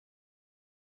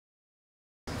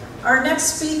Our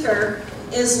next speaker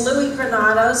is Louis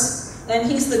Granados, and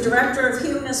he's the director of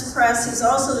Humanist Press. He's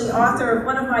also the author of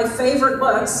one of my favorite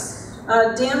books,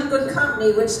 Damn Good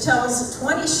Company, which tells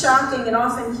 20 shocking and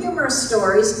often humorous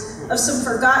stories of some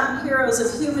forgotten heroes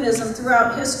of humanism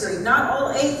throughout history. Not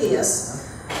all atheists,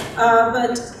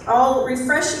 but all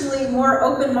refreshingly more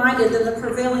open-minded than the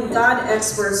prevailing God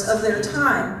experts of their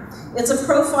time. It's a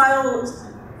Profiles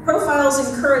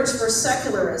Encourage for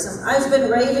Secularism. I've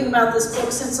been raving about this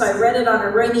book since I read it on a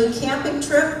rainy camping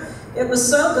trip. It was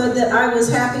so good that I was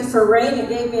happy for rain. It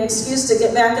gave me an excuse to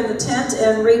get back in the tent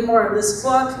and read more of this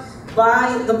book.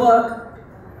 Buy the book.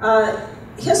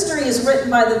 History is written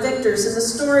by the victors, and the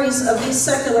stories of these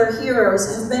secular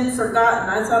heroes have been forgotten.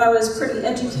 I thought I was pretty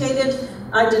educated.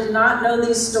 I did not know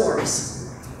these stories.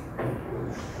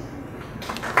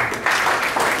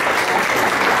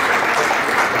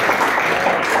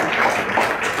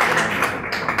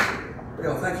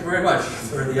 Thank you very much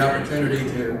for the opportunity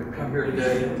to come here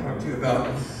today and talk to you about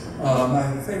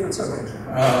my favorite subject,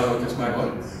 which is my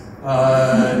book,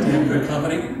 Damn Good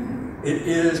Company. It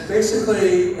is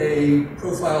basically a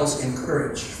Profiles in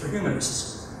Courage for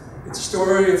humanists. It's a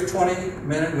story of 20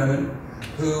 men and women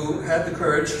who had the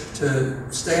courage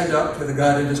to stand up to the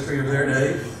God industry of their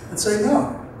day and say,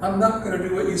 no, I'm not going to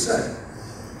do what you say.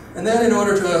 And then in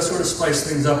order to sort of spice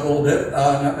things up a little bit,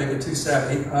 not make it too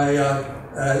sappy,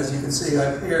 as you can see,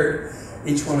 I paired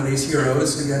each one of these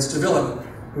heroes against a villain,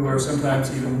 who are sometimes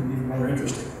even more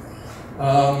interesting.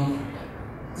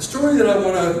 The story that I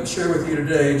want to share with you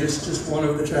today, just one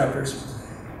of the chapters,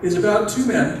 is about two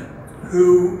men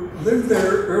who lived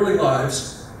their early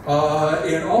lives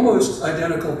in almost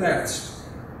identical paths,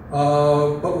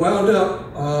 but wound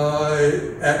up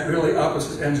at really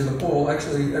opposite ends of the pole,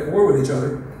 actually at war with each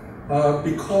other,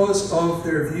 because of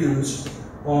their views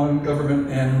on government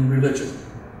and religion.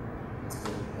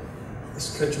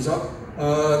 This catches up.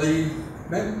 The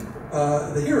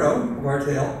hero of our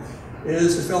tale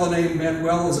is a fellow named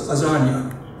Manuel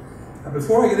Azaña. Now,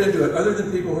 before I get into it, other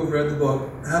than people who've read the book,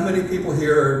 how many people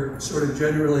here are sort of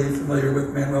generally familiar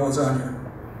with Manuel Azaña?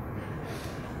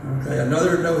 Okay,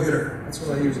 another no-hitter. That's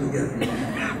what I usually get.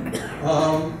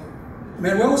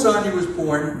 Manuel Azaña was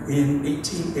born in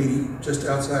 1880, just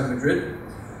outside Madrid.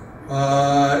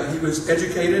 He was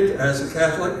educated as a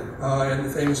Catholic in the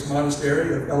famous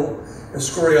monastery of El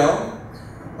Escorial,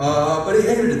 but he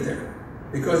hated it there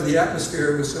because the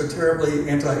atmosphere was so terribly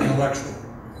anti-intellectual.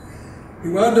 He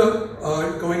wound up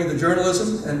going into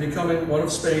journalism and becoming one of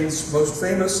Spain's most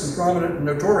famous and prominent and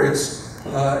notorious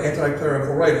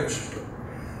anti-clerical writers.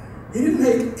 He didn't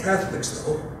hate Catholics,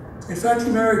 though. In fact, he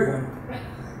married one.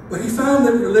 But he found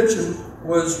that religion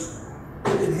was,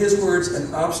 in his words,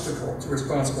 an obstacle to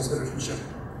responsible citizenship.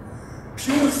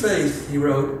 Pure faith, he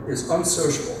wrote, is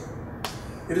unsociable.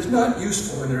 It is not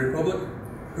useful in a republic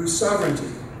whose sovereignty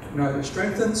neither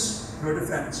strengthens nor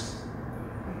defends.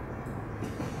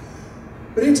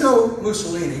 Benito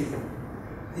Mussolini,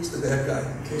 he's the bad guy,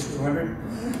 in case you're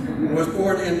wondering, was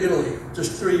born in Italy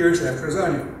just 3 years after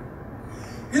Azaña.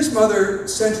 His mother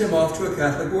sent him off to a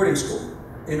Catholic boarding school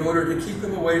in order to keep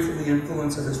him away from the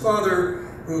influence of his father,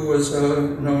 who was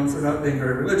known for not being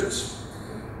very religious.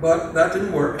 But that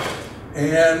didn't work.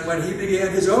 And when he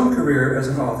began his own career as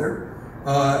an author,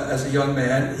 as a young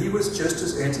man, he was just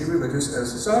as anti-religious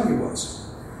as Azaña was.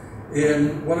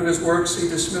 In one of his works, he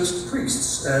dismissed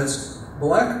priests as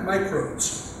black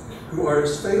microbes who are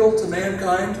as fatal to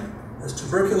mankind as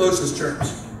tuberculosis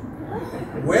germs.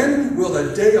 When will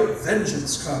the day of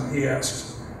vengeance come, he asked,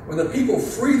 when the people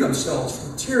free themselves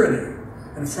from tyranny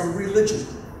and from religion,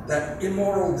 that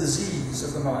immoral disease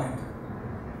of the mind?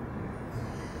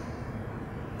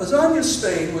 Azaña's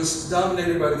Spain was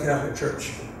dominated by the Catholic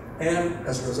Church, and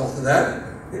as a result of that,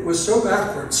 it was so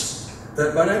backwards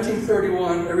that by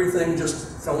 1931, everything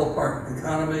just fell apart. The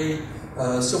economy,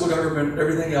 civil government,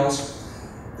 everything else.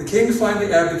 The king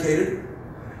finally abdicated,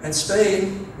 and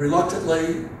Spain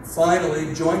reluctantly,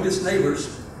 finally joined its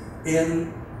neighbors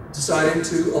in deciding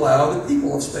to allow the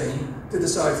people of Spain to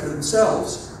decide for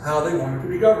themselves how they wanted to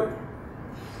be governed.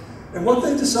 And what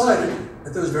they decided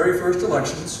at those very first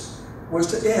elections was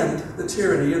to end the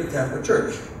tyranny of the Catholic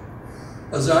Church.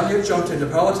 Azaña jumped into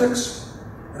politics,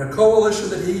 and a coalition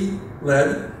that he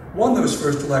led won those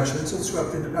first elections and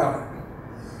swept into power.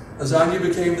 Azaña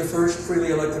became the first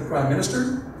freely elected prime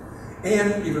minister,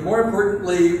 and even more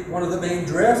importantly, one of the main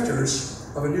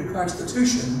drafters of a new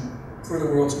constitution for the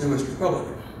world's newest republic.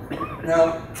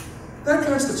 Now, that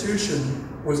constitution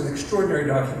was an extraordinary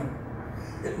document.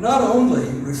 It not only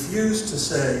refused to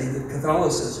say that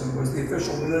Catholicism was the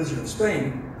official religion of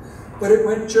Spain, but it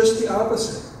went just the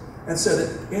opposite and said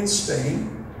that in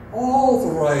Spain, all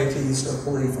varieties of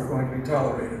belief are going to be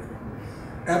tolerated.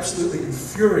 Absolutely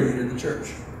infuriated the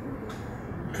church.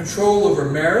 Control over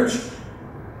marriage,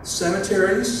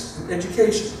 cemeteries, and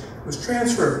education was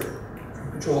transferred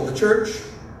from control of the church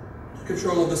to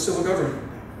control of the civil government.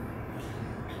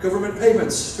 Government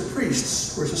payments to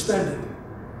priests were suspended.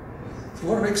 If you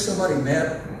want to make somebody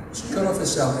mad, just cut off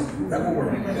his salary. That will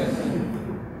work.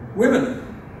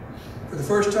 Women, for the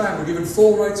first time, were given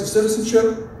full rights of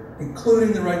citizenship,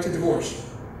 including the right to divorce.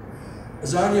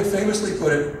 As Anya famously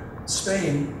put it,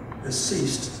 Spain has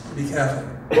ceased to be Catholic.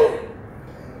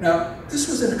 Now, this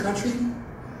was in a country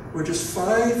where just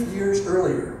 5 years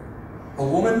earlier, a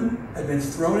woman had been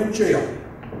thrown in jail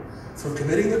for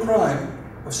committing the crime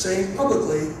of saying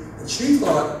publicly that she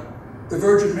thought the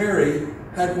Virgin Mary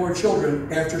had more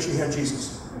children after she had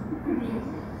Jesus.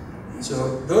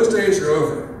 So those days are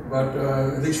over, but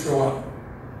at least for a while.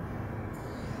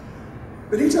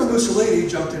 Benito Mussolini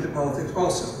jumped into politics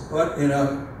also, but in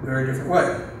a very different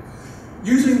way.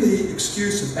 Using the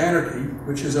excuse of anarchy,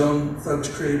 which his own folks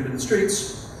created in the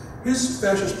streets, his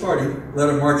fascist party led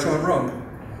a march on Rome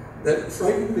that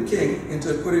frightened the king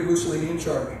into putting Mussolini in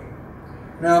charge.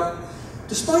 Now,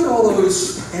 despite all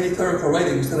those anti-clerical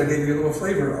writings that I gave you a little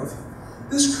flavor of,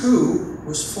 this coup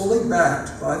was fully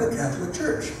backed by the Catholic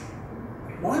Church.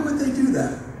 Why would they do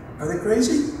that? Are they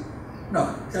crazy?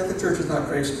 No, the Catholic Church is not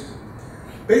crazy.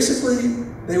 Basically,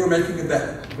 they were making a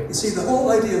bet. You see, the whole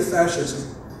idea of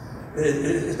fascism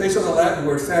is based on the Latin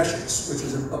word fasces, which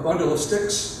is a bundle of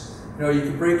sticks. You know, you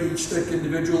can break each stick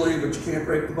individually, but you can't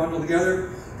break the bundle together.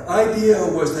 The idea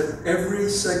was that every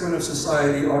segment of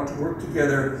society ought to work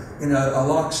together in a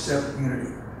lockstep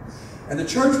community. And the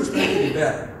church was making a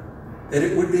bet that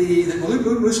it would be, that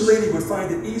Mussolini would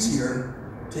find it easier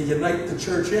to unite the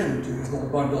church into his little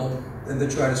bundle than to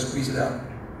try to squeeze it out.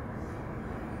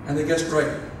 And they guessed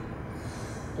right.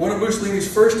 One of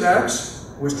Mussolini's first acts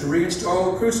was to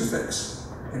reinstall a crucifix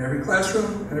in every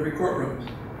classroom and every courtroom.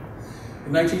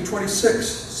 In 1926,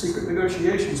 secret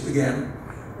negotiations began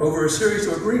over a series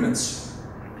of agreements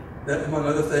that, among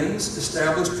other things,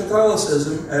 established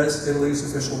Catholicism as Italy's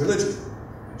official religion,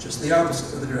 just the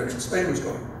opposite of the direction Spain was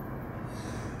going.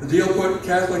 The deal put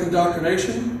Catholic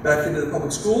indoctrination back into the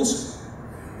public schools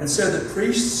and said that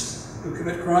priests who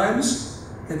commit crimes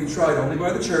can be tried only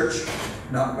by the church,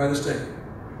 not by the state.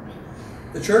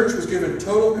 The church was given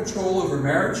total control over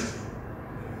marriage.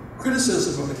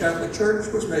 Criticism of the Catholic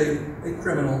Church was made a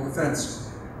criminal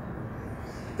offense.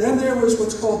 Then there was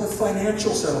what's called the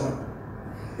financial settlement,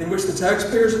 in which the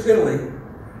taxpayers of Italy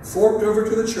forked over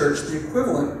to the church the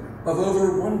equivalent of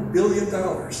over $1 billion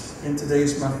in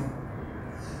today's money.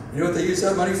 You know what they used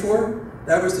that money for?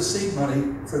 That was the seed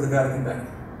money for the Vatican Bank.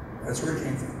 That's where it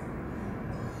came from.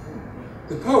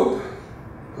 The Pope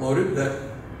gloated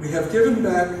that we have given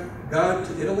back God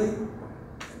to Italy, and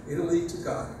Italy to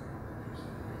God.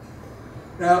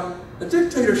 Now, a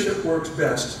dictatorship works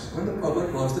best when the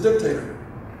public loves the dictator.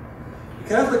 The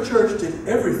Catholic Church did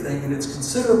everything in its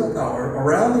considerable power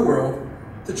around the world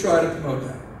to try to promote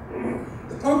that.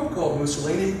 The Pope called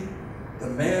Mussolini the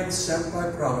man sent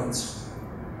by Providence.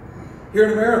 Here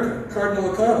in America,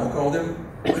 Cardinal O'Connell called him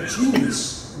a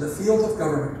genius in the field of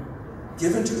government,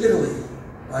 given to Italy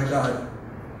by God.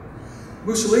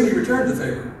 Mussolini returned the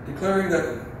favor, declaring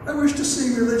that, I wish to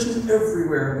see religion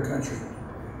everywhere in the country.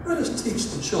 Let us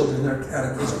teach the children their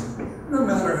catechism, no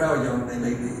matter how young they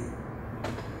may be.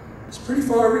 It's pretty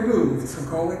far removed from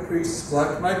calling priests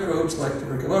black microbes like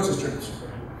tuberculosis germs.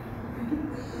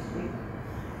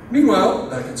 Meanwhile,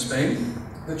 back in Spain,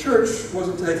 the church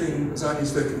wasn't taking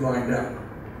Zanni's victory lying down.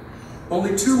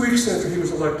 Only 2 weeks after he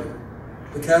was elected,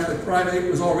 the Catholic primate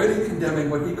was already condemning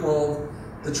what he called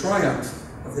the triumph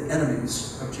of the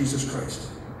enemies of Jesus Christ.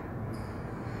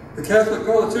 The Catholic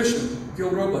politician, Gil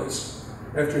Robles,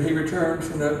 after he returned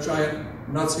from that giant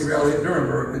Nazi rally at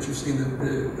Nuremberg that you've seen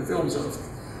the films of,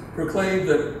 proclaimed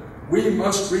that we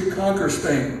must reconquer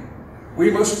Spain. We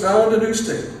must found a new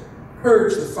state,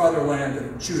 purge the fatherland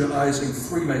of Judaizing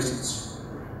Freemasons.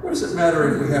 What does it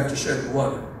matter if we have to shed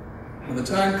blood? When the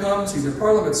time comes, either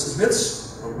Parliament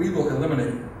submits or we will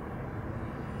eliminate it.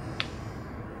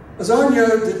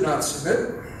 Azania did not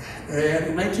submit, and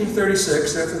in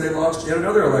 1936, after they lost yet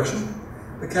another election,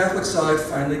 the Catholic side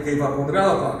finally gave up on the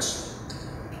ballot box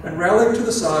and rallied to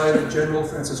the side of General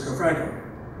Francisco Franco,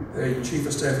 the chief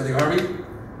of staff of the army,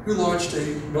 who launched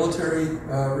a military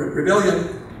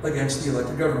rebellion against the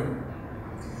elected government.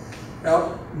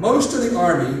 Now, most of the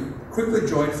army quickly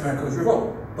joined Franco's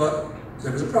revolt, but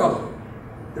there was a problem.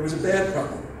 There was a bad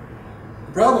problem.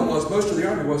 The problem was most of the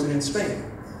army wasn't in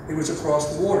Spain. It was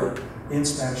across the water in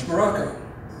Spanish Morocco.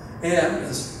 And,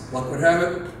 as luck would have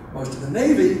it, Most of the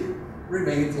Navy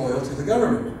remained loyal to the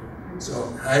government.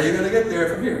 So how are you going to get there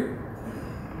from here?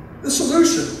 The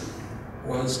solution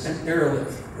was an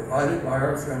airlift provided by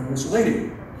our friend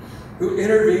Mussolini, who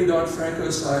intervened on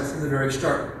Franco's side from the very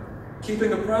start,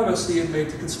 keeping a promise he had made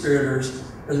to conspirators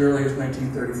as early as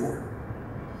 1934.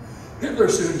 Hitler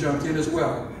soon jumped in as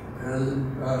well,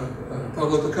 and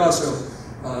Pablo Picasso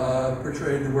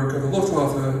portrayed the work of the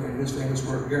Luftwaffe in his famous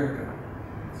work, Guernica.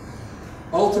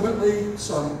 Ultimately,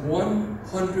 some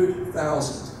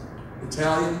 100,000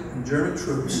 Italian and German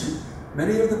troops,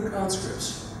 many of them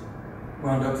conscripts,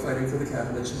 wound up fighting for the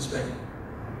Catholics in Spain.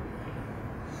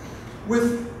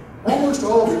 With almost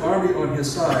all of the army on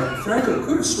his side, Franco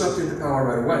could have swept into power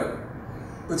right away.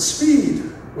 But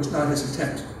speed was not his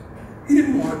intent. He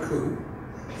didn't want a coup.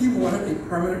 He wanted a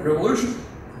permanent revolution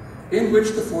in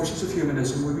which the forces of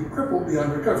humanism would be crippled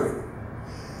beyond recovery.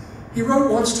 He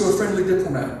wrote once to a friendly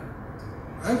diplomat,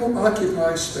 "I will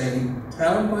occupy Spain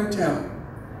town by town,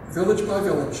 village by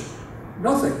village.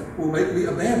 Nothing will make me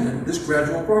abandon this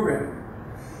gradual program.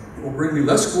 It will bring me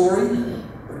less glory,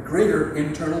 but greater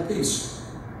internal peace.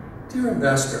 Dear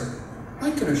Ambassador,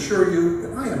 I can assure you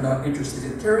that I am not interested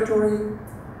in territory,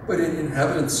 but in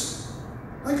inhabitants.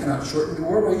 I cannot shorten the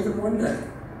war by even one day."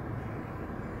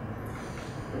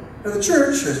 Now the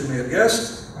church, as you may have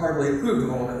guessed, hardly approved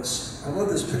of all this. I love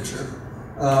this picture.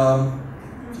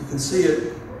 If you can see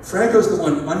it, Franco's the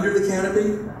one under the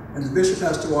canopy, and the bishop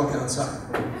has to walk outside.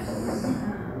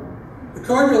 The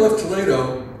Cardinal of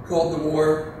Toledo called the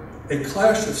war a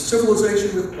clash of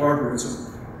civilization with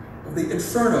barbarism, of the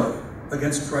inferno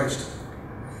against Christ.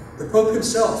 The Pope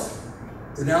himself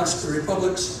denounced the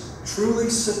Republic's truly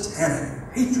satanic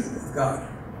hatred of God.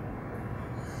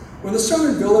 When the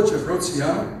southern village of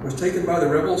Roziano was taken by the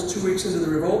rebels 2 weeks into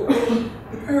the revolt,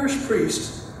 the parish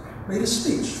priest made a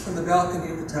speech from the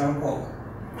balcony of the town hall.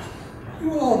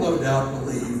 "You all no doubt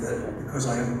believe that because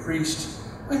I am a priest,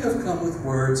 I have come with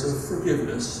words of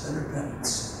forgiveness and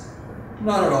repentance.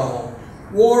 Not at all.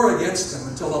 War against them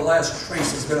until the last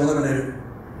trace has been eliminated."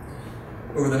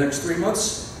 Over the next 3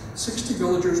 months, 60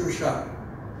 villagers were shot.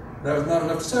 That was not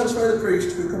enough to satisfy the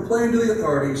priest, who complained to the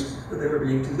authorities that they were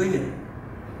being too lenient.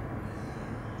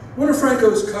 One of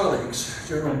Franco's colleagues,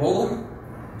 General Mola,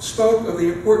 spoke of the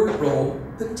important role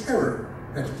that terror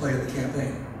had to play in the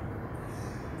campaign.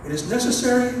 "It is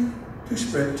necessary to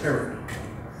spread terror.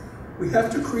 We have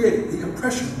to create the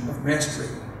impression of mastery,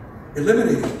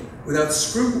 eliminating without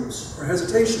scruples or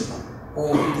hesitation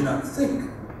all who do not think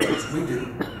as we do."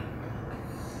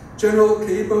 General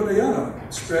Caipo Dayano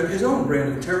spread his own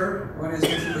brand of terror on his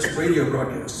infamous radio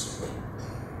broadcasts.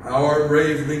 "Our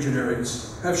brave legionaries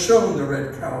have shown the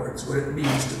red cowards what it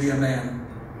means to be a man,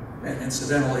 and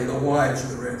incidentally the wives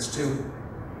of the Reds too.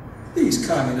 These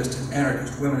communist and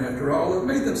anarchist women, after all, have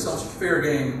made themselves fair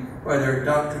game by their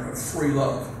doctrine of free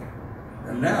love.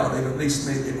 And now they've at least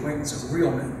made the acquaintance of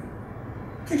real men.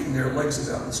 Kicking their legs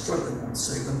about and struggling won't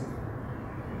save them."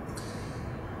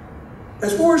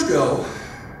 As wars go,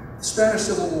 the Spanish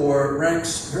Civil War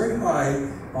ranks very high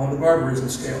on the barbarism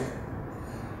scale.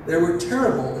 There were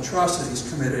terrible atrocities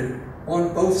committed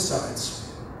on both sides,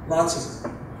 lots of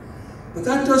them. But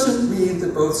that doesn't mean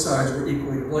that both sides were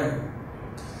equally to blame.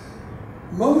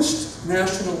 Most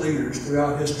national leaders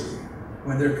throughout history,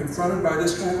 when they're confronted by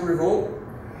this kind of revolt,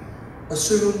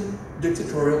 assume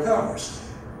dictatorial powers.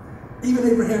 Even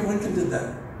Abraham Lincoln did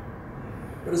that.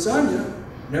 But Azania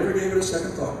never gave it a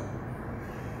second thought.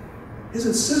 His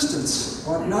insistence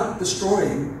on not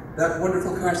destroying that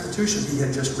wonderful Constitution he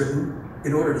had just written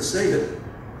in order to save it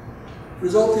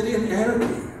resulted in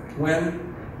anarchy when,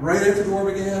 right after the war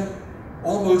began,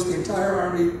 almost the entire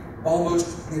army,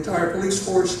 almost the entire police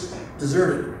force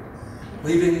deserted,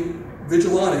 leaving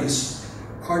vigilantes,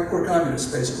 hardcore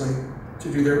communists basically, to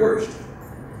do their worst.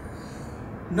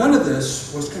 None of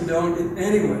this was condoned in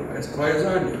any way by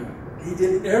Azania. He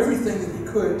did everything that he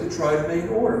could to try to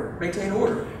maintain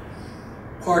order.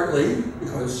 Partly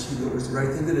because he knew it was the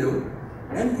right thing to do,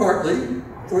 and partly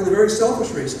for the very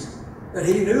selfish reason that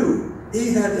he knew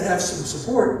he had to have some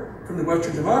support from the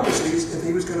Western democracies if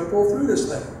he was going to pull through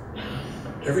this thing.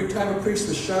 Every time a priest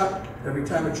was shot, every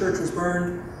time a church was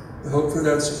burned, the hope for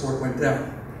that support went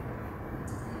down.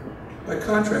 By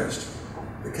contrast,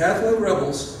 the Catholic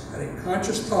rebels had a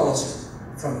conscious policy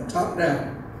from the top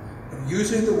down of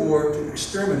using the war to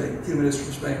exterminate humanists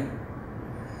from Spain.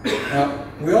 Now,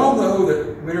 we all know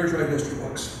that winners write history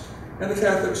books, and the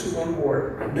Catholics who won the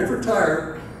war never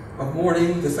tire of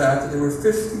mourning the fact that there were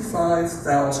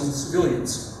 55,000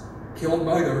 civilians killed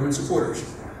by government supporters,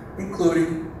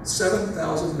 including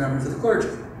 7,000 members of the clergy.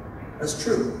 That's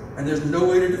true, and there's no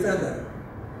way to defend that.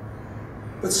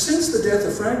 But since the death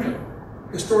of Franco,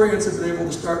 historians have been able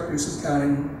to start to do some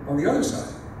counting on the other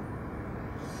side.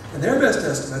 And their best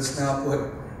estimates now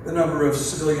put the number of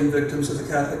civilian victims of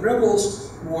the Catholic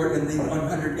rebels more in the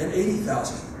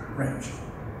 180,000 range.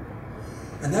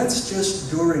 And that's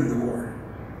just during the war.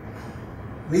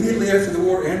 Immediately after the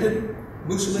war ended,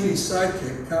 Mussolini's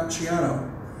sidekick, Count Ciano,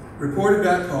 reported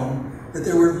back home that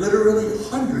there were literally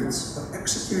hundreds of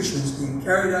executions being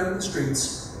carried out in the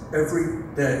streets every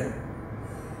day.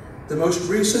 The most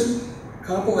recent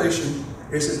compilation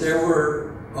is that there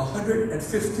were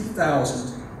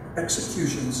 150,000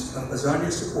 executions of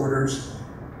Lasagna supporters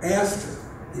after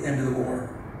the end of the war.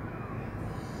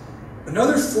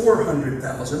 Another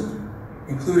 400,000,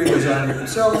 including Lasagna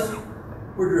himself,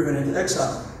 were driven into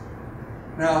exile.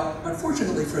 Now,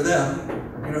 unfortunately for them,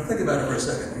 think about it for a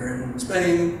second. You're in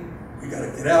Spain, you got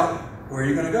to get out. Where are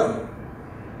you going to go?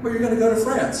 Well, you're going to go to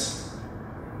France.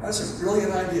 That's a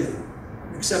brilliant idea.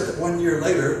 Except that 1 year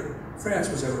later, France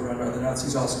was overrun by the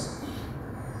Nazis also.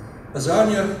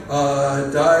 Lasagna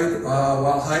died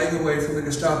while hiding away from the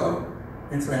Gestapo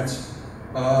in France.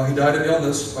 He died of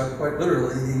illness, but quite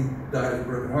literally, he died of a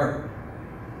broken heart.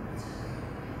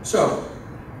 So,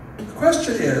 the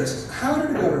question is, how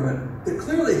did a government that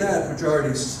clearly had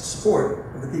majority support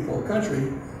of the people of the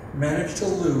country manage to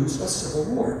lose a civil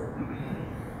war?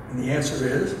 And the answer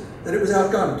is that it was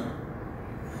outgunned.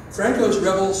 Franco's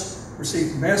rebels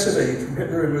received massive aid from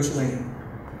Hitler and Mussolini.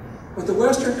 But the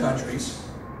Western countries,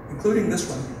 including this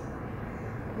one,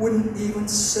 wouldn't even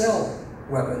sell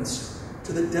weapons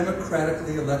to the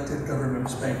democratically elected government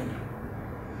of Spain,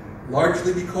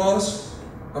 largely because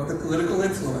of the political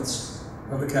influence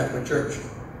of the Catholic Church.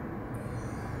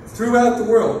 Throughout the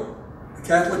world, the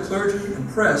Catholic clergy and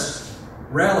press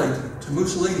rallied to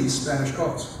Mussolini's Spanish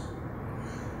cause.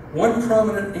 One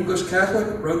prominent English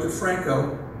Catholic wrote that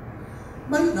Franco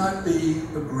might not be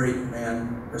a great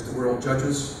man as the world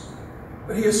judges,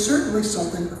 but he is certainly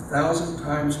something 1,000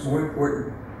 times more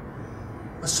important.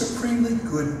 A supremely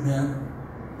good man,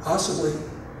 possibly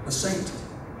a saint.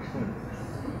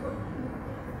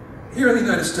 Here in the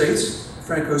United States,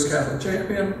 Franco's Catholic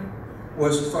champion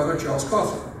was Father Charles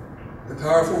Coughlin, the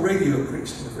powerful radio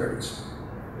priest in the 30s.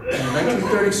 And in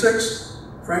 1936,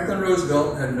 Franklin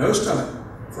Roosevelt had no stomach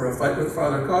for a fight with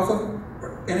Father Coughlin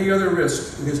or any other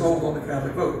risk to his hold on the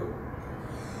Catholic vote.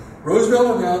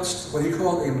 Roosevelt announced what he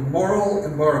called a moral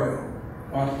embargo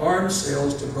on arms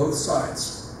sales to both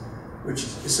sides, which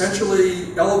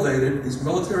essentially elevated these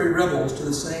military rebels to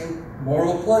the same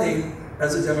moral plane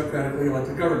as a democratically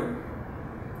elected government.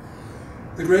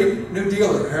 The great New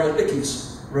Dealer, Harold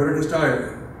Ickes, wrote in his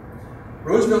diary,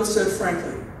 Roosevelt said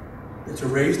frankly that to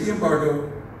raise the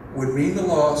embargo would mean the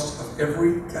loss of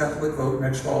every Catholic vote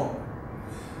next fall.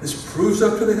 This proves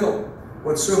up to the hilt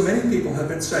what so many people have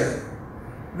been saying,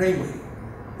 namely,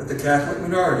 that the Catholic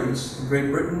minorities in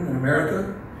Great Britain and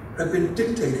America have been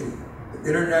dictating the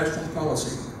international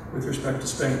policy with respect to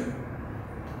Spain.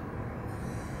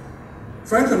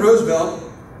 Franklin Roosevelt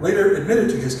later admitted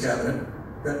to his cabinet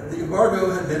that the embargo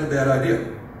had been a bad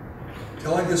idea,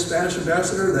 telling his Spanish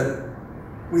ambassador that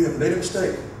we have made a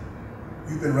mistake.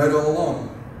 You've been right all along.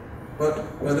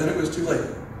 But by then it was too late.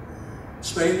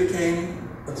 Spain became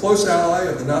a close ally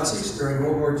of the Nazis during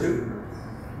World War II.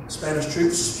 Spanish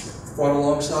troops fought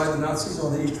alongside the Nazis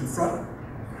on the Eastern Front.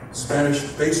 Spanish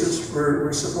bases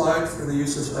were supplied for the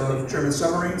uses of German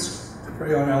submarines to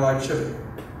prey on Allied shipping.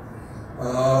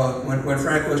 When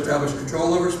Franco established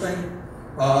control over Spain,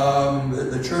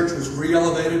 the church was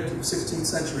re-elevated to 16th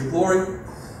century glory.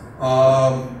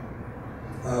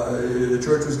 The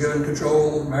church was given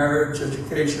control of marriage,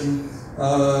 education,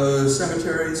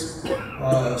 cemeteries.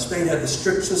 Spain had the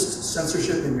strictest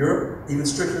censorship in Europe, even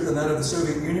stricter than that of the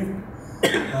Soviet Union.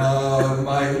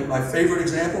 My favorite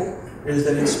example is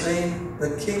that in Spain, the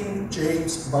King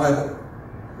James Bible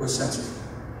was censored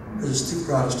because it's too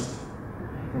Protestant.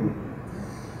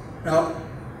 Now,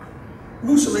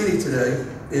 Mussolini today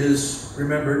is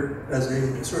remembered as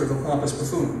a sort of a pompous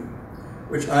buffoon,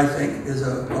 which I think is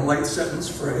a light sentence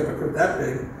for a hypocrite that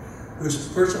big, who's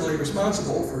personally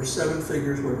responsible for 7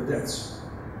 figures worth of debts.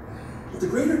 But the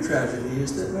greater tragedy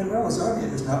is that Manuel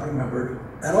Lasagna is not remembered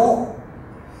at all.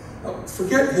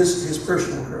 Forget his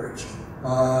personal courage.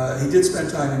 He did spend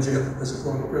time in jail as a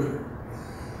political prisoner.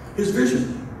 His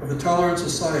vision of the tolerant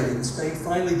society in Spain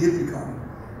finally did become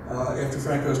after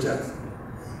Franco's death.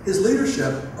 His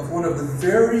leadership of one of the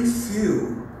very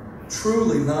few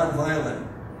truly nonviolent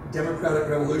democratic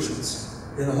revolutions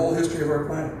in the whole history of our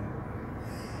planet.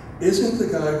 Isn't the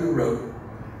guy who wrote,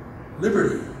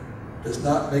 "Liberty does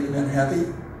not make men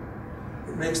happy,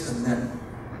 it makes them men."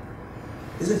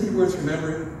 Isn't he worth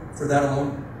remembering for that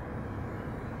alone.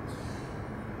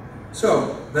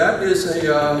 So that is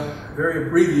a very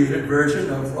abbreviated version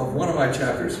of one of my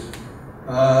chapters.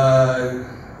 I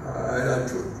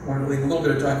want to leave a little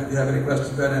bit of time if you have any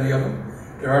questions about any of them.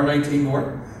 There are 19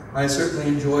 more. I certainly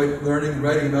enjoyed learning and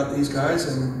writing about these guys,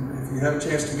 and if you have a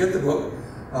chance to get the book,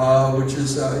 which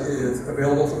is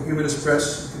available from Humanist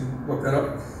Press, you can look that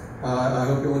up. I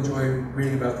hope you'll enjoy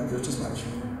reading about them just as much.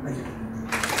 Thank you.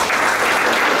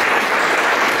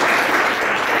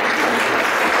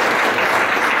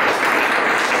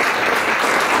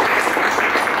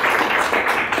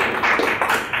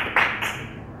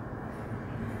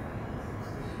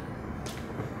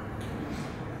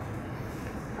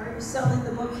 Selling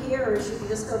the book here, or should you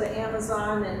just go to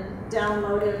Amazon and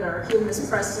download it, or Humanist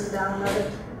Press and download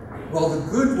it? Well, the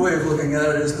good way of looking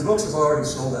at it is the books have already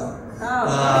sold out.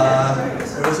 Oh, okay.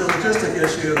 It was a logistic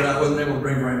issue that I wasn't able to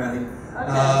bring very many.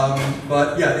 Okay.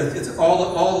 But yeah, it's all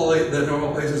the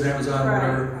normal places, Amazon, Right.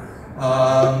 whatever.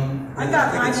 I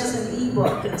got mine as an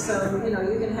ebook, and so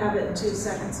you can have it in 2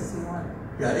 seconds if you want.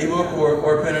 Yeah, ebook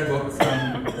or pen and book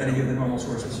from any of the normal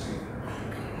sources.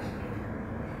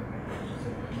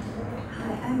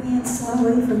 I'm Ann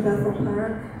Slowey from Bethel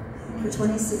Park. For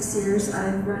 26 years,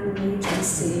 I've run an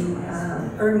agency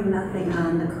earning nothing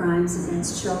on the crimes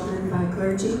against children by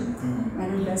clergy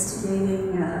and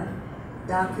investigating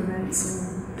documents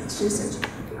and its usage.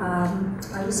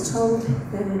 I was told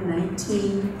that in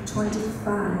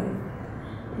 1925,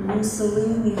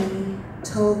 Mussolini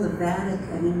told the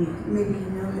Vatican, and maybe you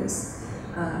know this,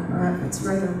 or if it's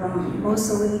right or wrong,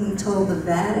 Mussolini told the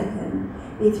Vatican,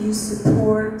 if you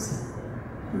support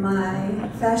my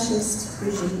fascist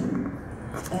regime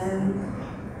and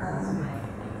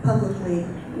publicly,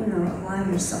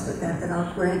 align yourself with that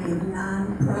I'll grant you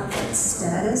non-profit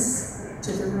status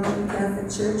to the Roman Catholic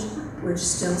Church, which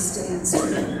still stands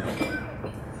today.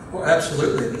 Well,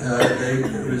 absolutely.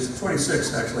 It was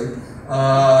 26, actually.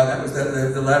 That was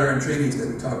the Lateran treaties that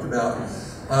we talked about.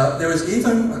 There was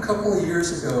even a couple of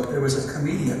years ago, there was a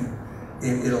comedian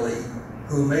in Italy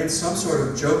who made some sort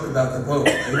of joke about the Pope.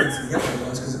 I didn't forget what it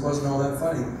was because it wasn't all that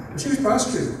funny. But she was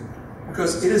prosecuted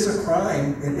because it is a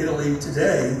crime in Italy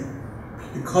today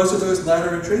because of those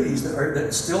Lateran treaties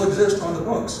that still exist on the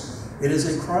books. It is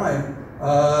a crime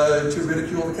to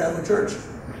ridicule the Catholic Church.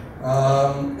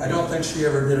 I don't think she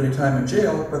ever did any time in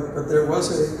jail, but there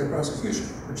was a prosecution,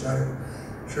 which I'm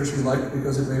sure she liked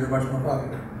because it made her much more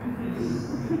popular.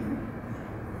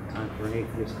 Time for an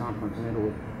atheist conference in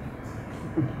Italy.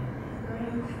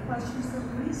 Any questions for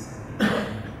Louise?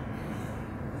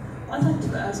 I'd like to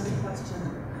ask a question.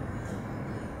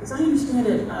 As I understand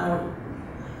it,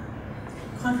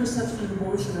 contraception and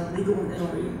abortion are legal in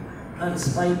Italy,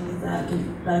 despite the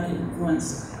Vatican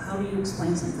influence. How do you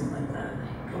explain something like that?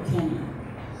 Or can you?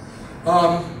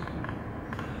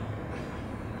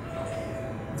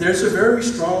 There's a very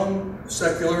strong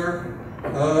secular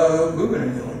movement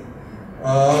in Italy.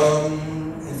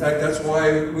 In fact, that's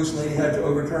why Mussolini had to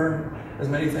overturn as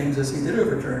many things as he did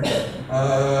overturn,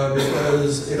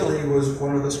 because Italy was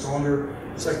one of the stronger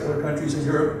secular countries in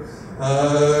Europe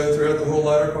throughout the whole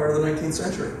latter part of the 19th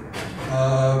century.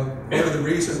 One of the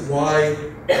reasons why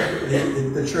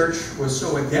the church was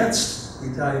so against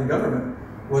the Italian government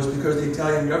was because the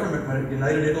Italian government, when it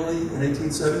united Italy in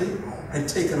 1870, had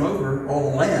taken over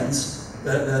all the lands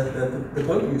that the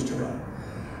Pope used to run.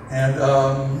 And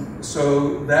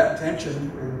so that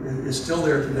tension is still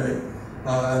there today.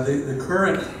 The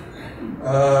current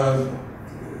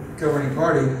governing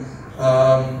party,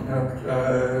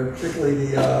 particularly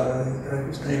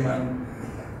whose name I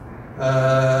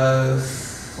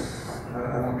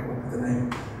don't know the name.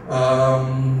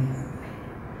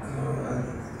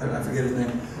 I forget his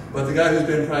name. But the guy who's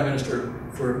been prime minister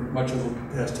for much of the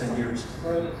past 10 years.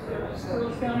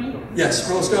 Berlusconi? Yes,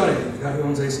 Berlusconi, the guy who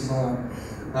owns AC Milan.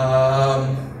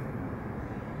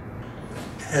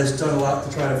 Has done a lot to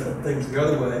try to flip things the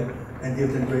other way and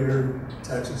give them greater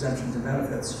tax exemptions and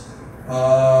benefits.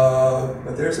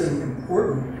 But there's an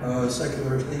important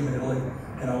secular theme in Italy,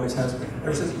 and always has been.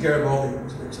 Ever since Garibaldi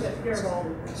was big. Garibaldi.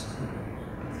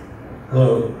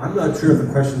 Hello, I'm not sure if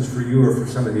the question's for you or for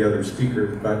some of the other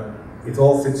speakers, but it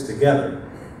all fits together.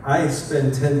 I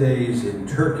spent 10 days in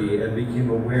Turkey and became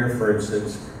aware, for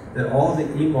instance, that all the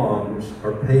imams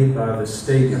are paid by the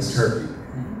state in Turkey.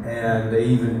 And they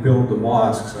even build the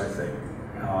mosques, I think.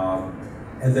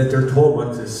 And that they're told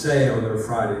what to say on their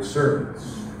Friday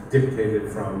sermons,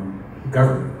 dictated from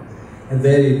government. And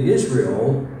then in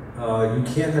Israel, you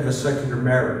can't have a secular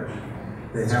marriage.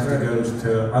 They have to go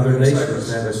to other nations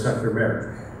and have a secular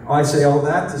marriage. I say all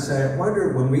that to say, I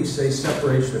wonder when we say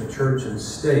separation of church and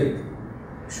state,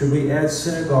 should we add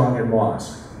synagogue and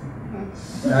mosque?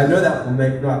 And I know that will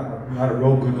make not a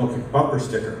real good looking bumper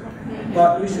sticker,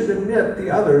 but we should admit the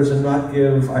others and not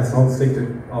give, I don't think,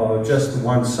 that just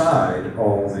one side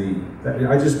all the.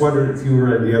 I just wondered if you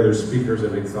or any other speakers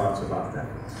have any thoughts about that.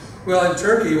 Well, in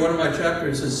Turkey, one of my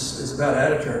chapters is about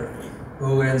Ataturk,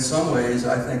 who in some ways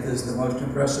I think is the most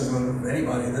impressive of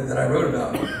anybody that I wrote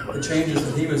about. The changes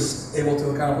that he was able to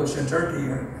accomplish in Turkey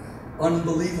are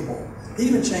unbelievable. He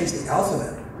even changed the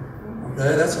alphabet.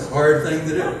 Okay, that's a hard thing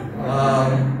to do.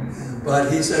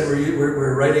 But he said,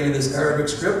 we're writing in this Arabic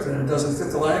script and it doesn't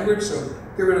fit the language, so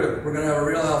get rid of it. We're going to have a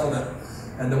real alphabet.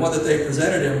 And the one that they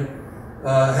presented him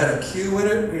had a Q in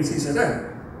it. He said, hey,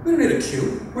 we don't need a Q.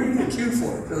 What do you need a Q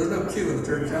for? So there's no Q in the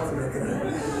Turkish alphabet today.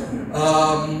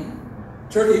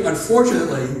 Turkey,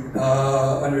 unfortunately,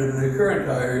 under the current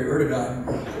guy, Erdogan,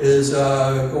 is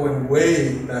going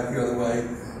way back the other way.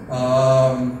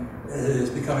 It is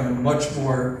becoming much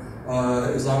more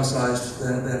Islamicized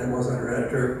than it was under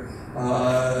Ataturk.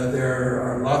 There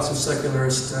are lots of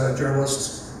secularist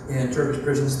journalists in Turkish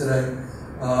prisons today,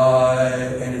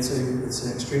 and it's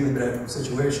an extremely bad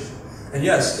situation. And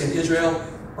yes, in Israel,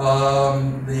 I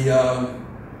don't know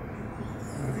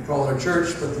if you call it a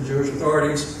church, but the Jewish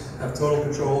authorities have total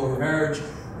control over marriage,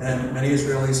 and many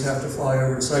Israelis have to fly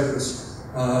over to Cyprus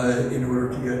in order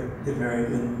to get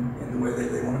married in the way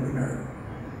they want to be married.